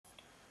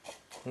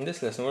In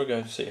this lesson we're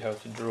going to see how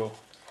to draw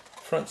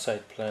front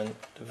side plan,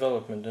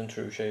 development and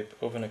true shape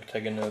of an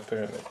octagonal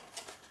pyramid.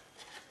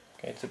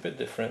 Okay, it's a bit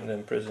different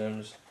than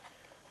prisms,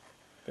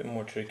 a bit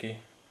more tricky,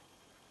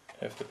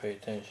 have to pay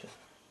attention.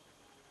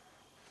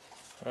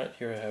 Alright,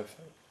 here I have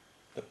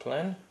the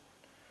plan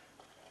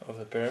of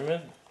the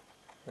pyramid,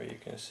 where you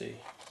can see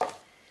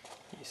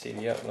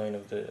the outline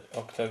of the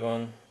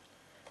octagon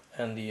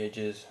and the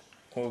edges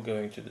all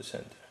going to the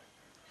center.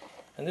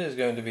 And this is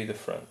going to be the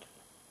front.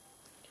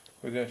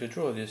 We're going to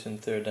draw this in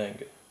third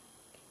angle.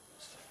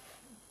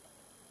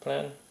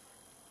 Plan,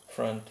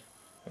 front,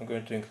 I'm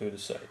going to include a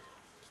side.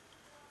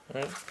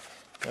 Right?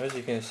 Now as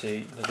you can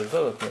see, the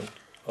development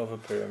of a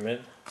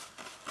pyramid,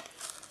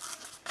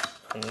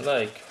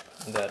 unlike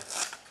that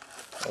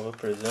of a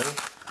prism,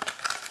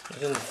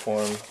 is in the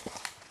form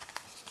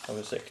of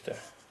a sector.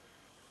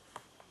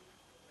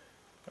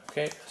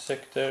 Okay, a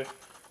sector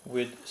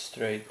with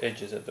straight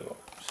edges at the bottom.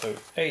 So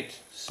 8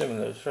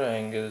 similar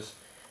triangles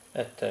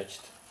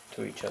attached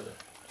to each other,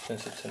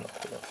 since it's an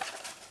octagon.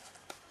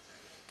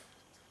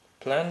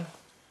 Plan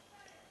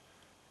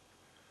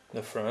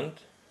the front.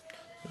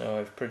 Now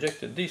I've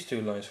projected these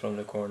 2 lines from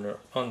the corner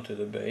onto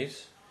the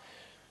base.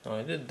 Now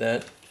I did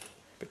that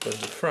because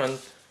the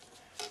front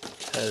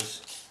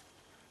has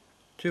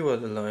 2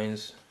 other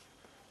lines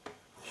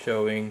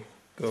showing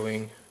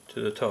going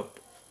to the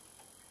top.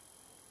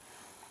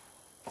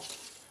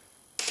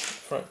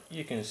 Front,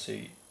 you can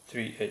see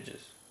 3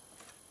 edges.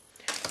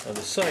 Now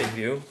the side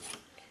view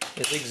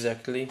is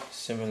exactly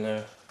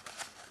similar.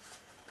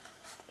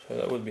 So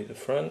that would be the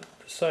front.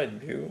 The side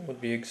view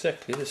would be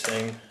exactly the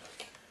same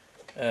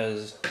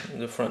as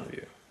the front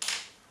view.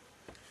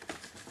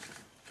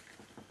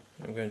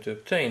 I'm going to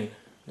obtain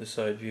the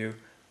side view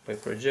by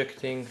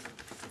projecting,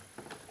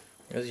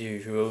 as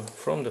usual,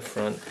 from the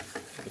front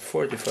at a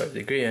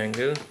 45-degree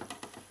angle.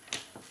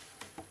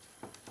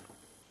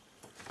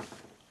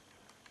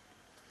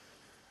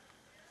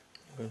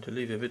 I'm going to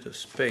leave a bit of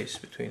space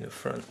between the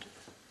front.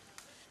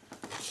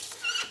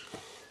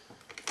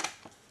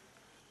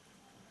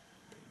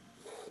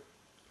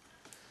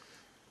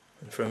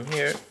 And from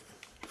here,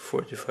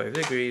 45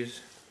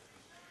 degrees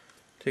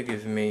to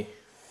give me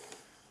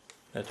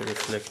that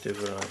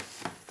reflective line.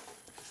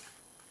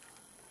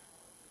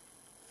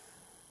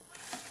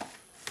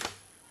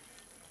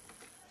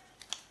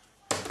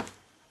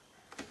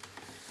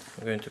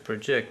 I'm going to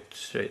project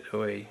straight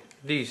away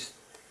these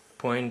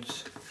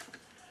points,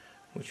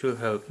 which will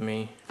help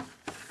me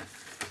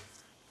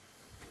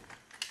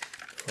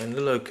find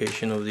the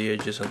location of the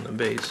edges on the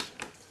base.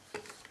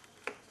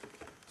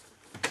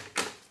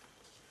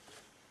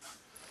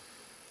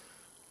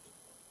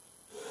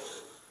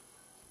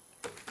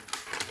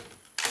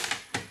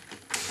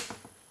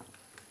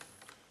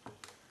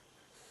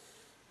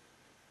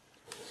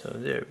 So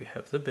there we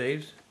have the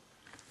base,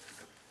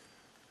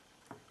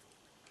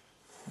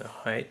 the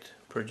height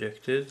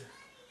projected,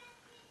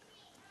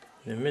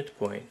 the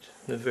midpoint,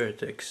 the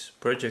vertex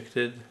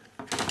projected,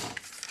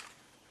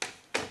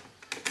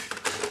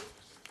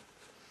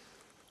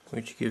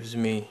 which gives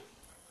me,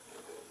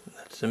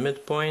 that's the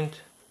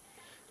midpoint,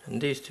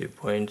 and these 2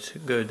 points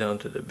go down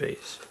to the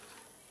base.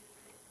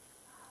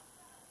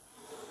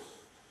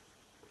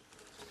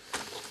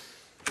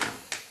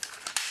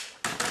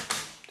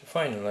 To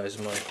finalize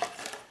my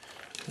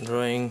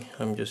drawing,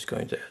 I'm just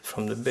going to add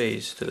from the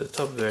base to the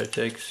top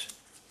vertex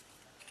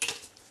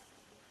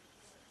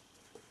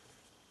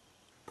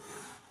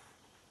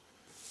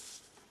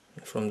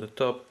and from the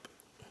top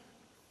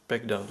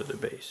back down to the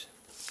base.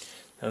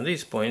 Now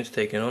these points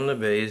taken on the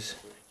base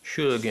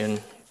should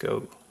again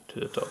go to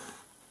the top.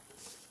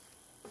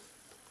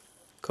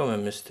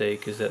 Common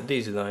mistake is that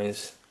these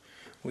lines,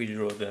 we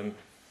draw them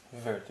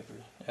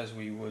vertically as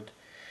we would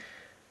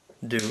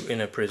do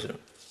in a prism.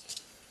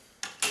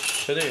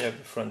 So there you have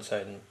the front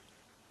side and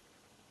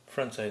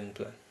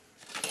plan.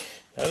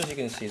 Now as you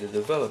can see, the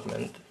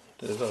development,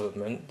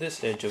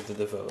 this edge of the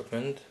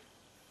development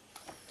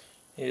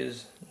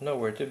is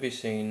nowhere to be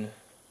seen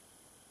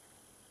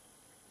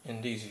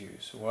in these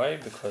views. Why?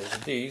 Because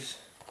these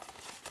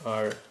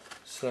are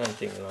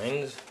slanting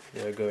lines,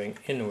 they are going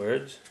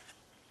inwards,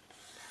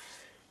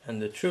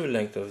 and the true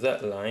length of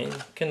that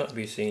line cannot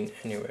be seen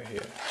anywhere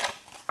here.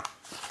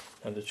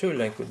 Now the true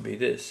length would be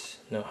this.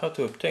 Now how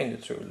to obtain the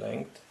true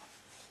length?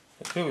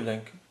 The true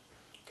length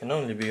can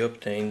only be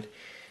obtained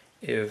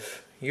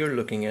if you're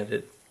looking at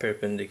it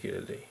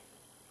perpendicularly.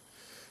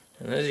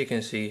 And as you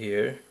can see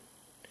here,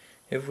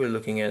 if we're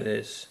looking at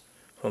this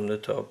from the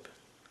top,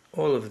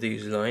 all of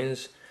these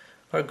lines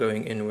are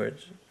going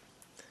inwards.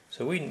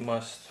 So we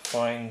must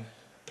find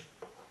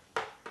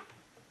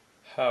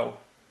how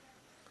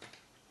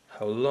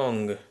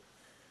long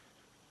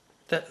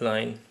that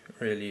line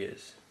really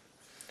is.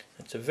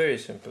 It's a very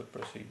simple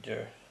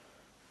procedure.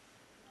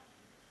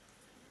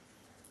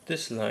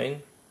 This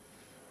line,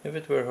 if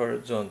it were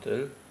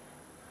horizontal,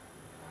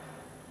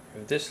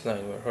 if this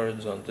line were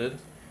horizontal,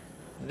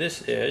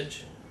 this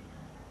edge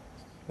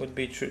would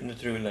be the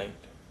true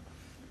length.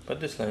 But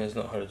this line is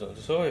not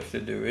horizontal, so all I have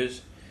to do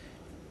is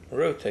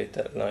rotate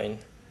that line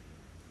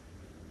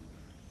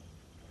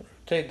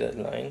rotate that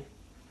line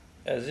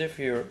as if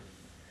you're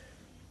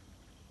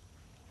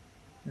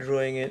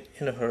drawing it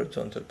in a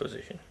horizontal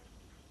position.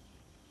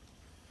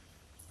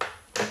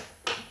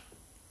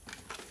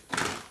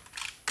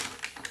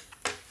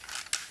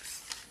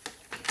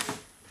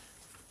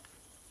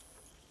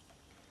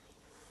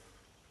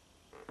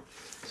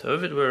 So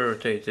if it were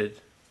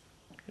rotated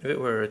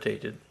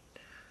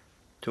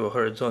to a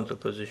horizontal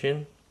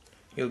position,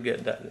 you'll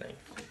get that length.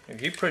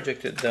 If you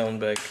project it down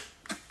back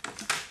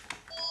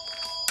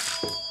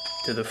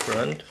to the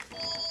front,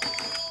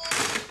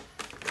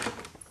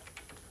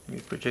 you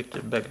project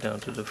it back down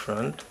to the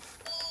front,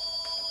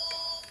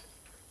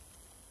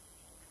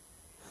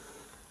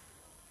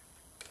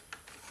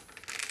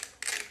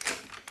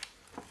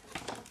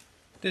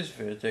 this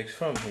vertex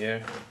from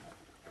here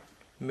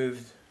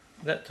moved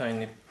that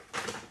tiny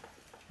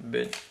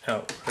bit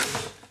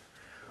outwards,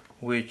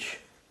 which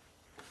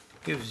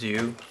gives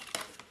you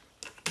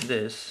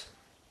this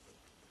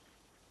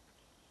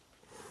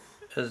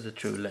as the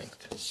true length.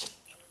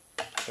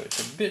 So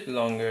it's a bit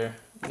longer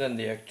than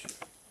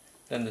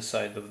the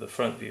side of the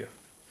front view,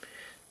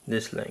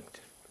 this length.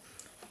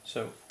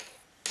 So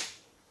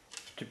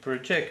to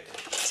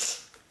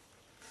project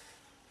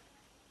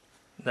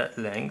that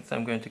length,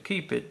 I'm going to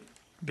keep it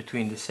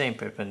between the same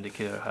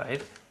perpendicular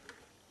height.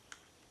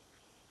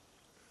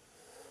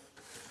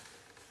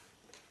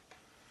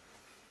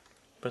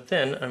 But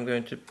then I'm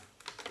going to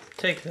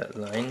take that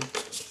line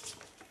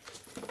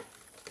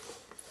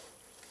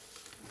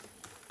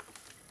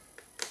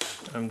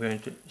I'm going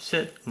to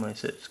set my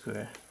set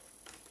square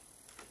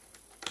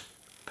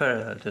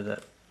parallel to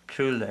that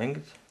true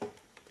length,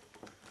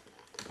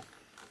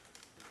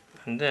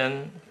 and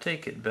then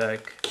take it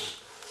back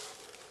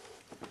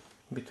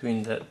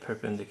between that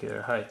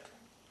perpendicular height.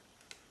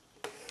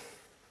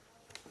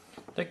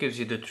 That gives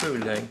you the true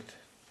length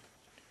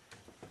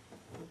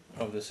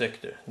of the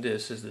sector.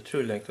 This is the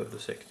true length of the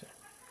sector.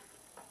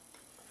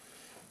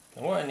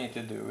 And what I need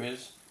to do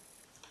is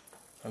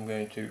I'm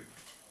going to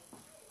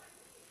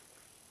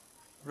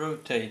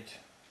rotate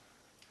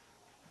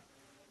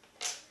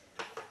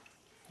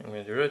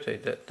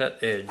that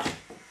edge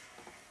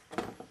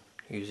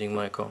using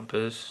my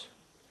compass.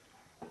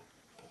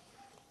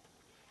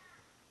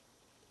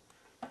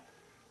 I'm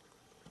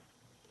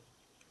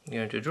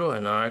going to draw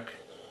an arc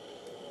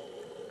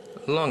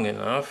long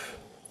enough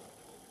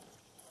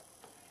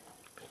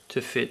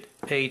to fit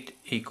 8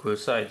 equal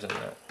sides on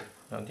that.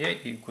 Now the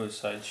 8 equal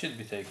sides should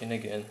be taken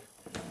again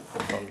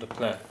from the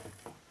plan,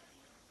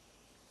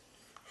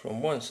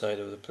 from one side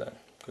of the plan,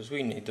 because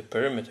we need the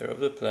perimeter of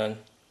the plan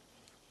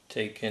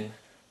taken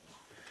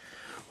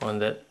on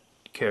that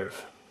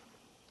curve.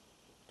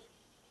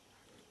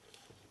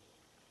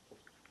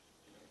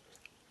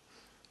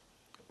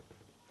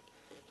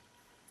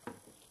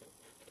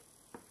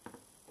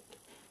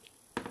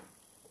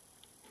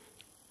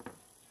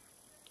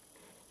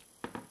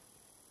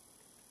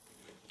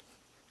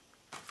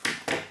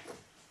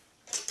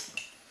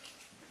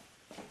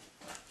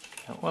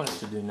 Now what I have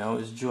to do now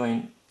is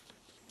join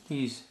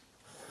these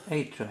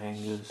 8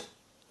 triangles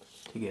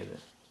together.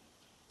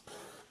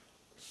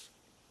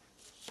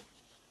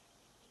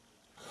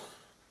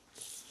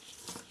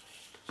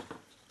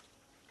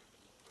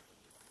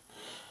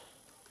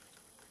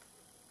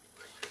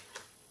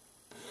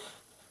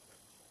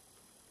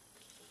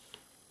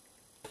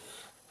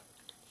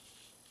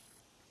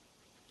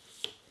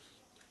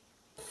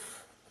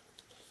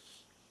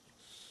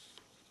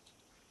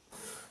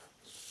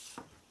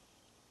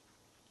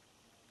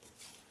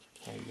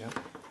 There you go.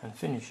 And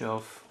finish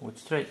off with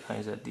straight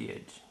lines at the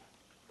edge.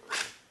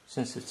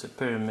 Since it's a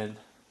pyramid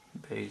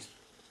based,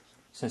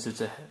 since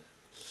it's an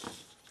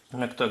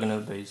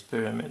octagonal based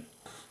pyramid,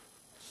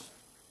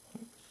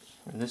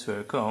 if this were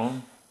a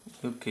cone,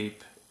 you'll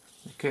keep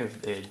the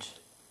curved edge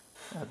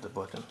at the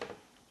bottom.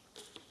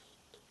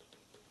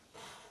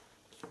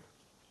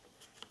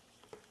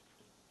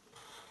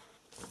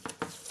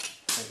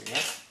 There we go.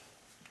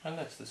 And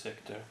that's the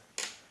sector,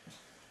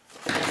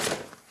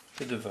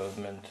 the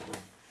development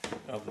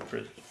of the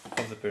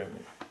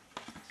pyramid.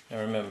 Now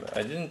remember,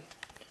 I didn't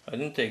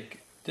take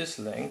this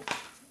length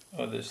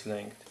or this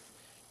length,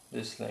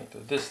 this length or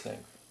this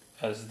length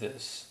as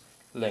this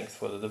length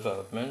for the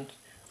development.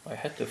 I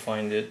had to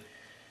find it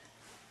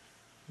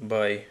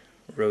by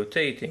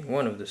rotating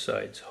one of the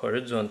sides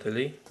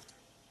horizontally,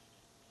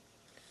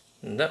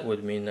 and that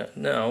would mean that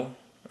now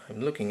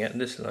I'm looking at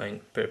this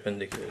line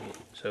perpendicularly.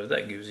 So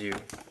that gives you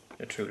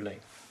a true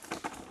length.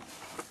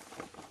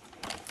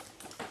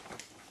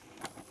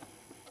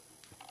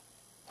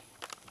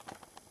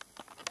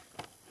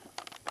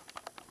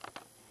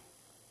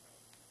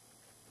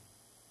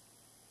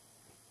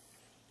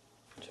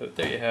 So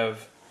there you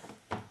have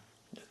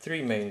the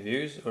 3 main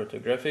views: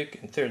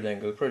 orthographic and third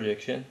angle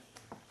projection,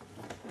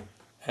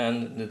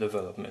 and the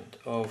development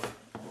of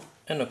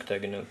an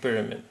octagonal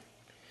pyramid.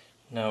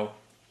 Now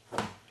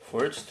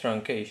for its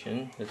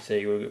truncation, let's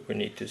say we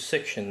need to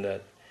section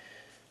the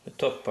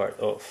top part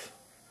off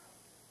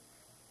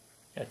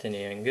at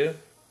any angle.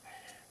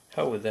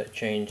 How would that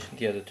change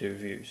the other 2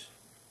 views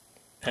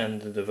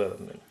and the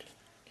development?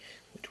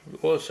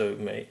 would also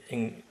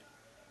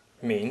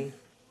mean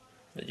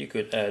that you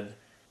could add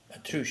a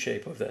true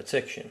shape of that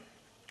section.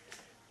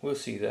 We'll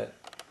see that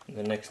in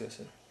the next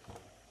lesson.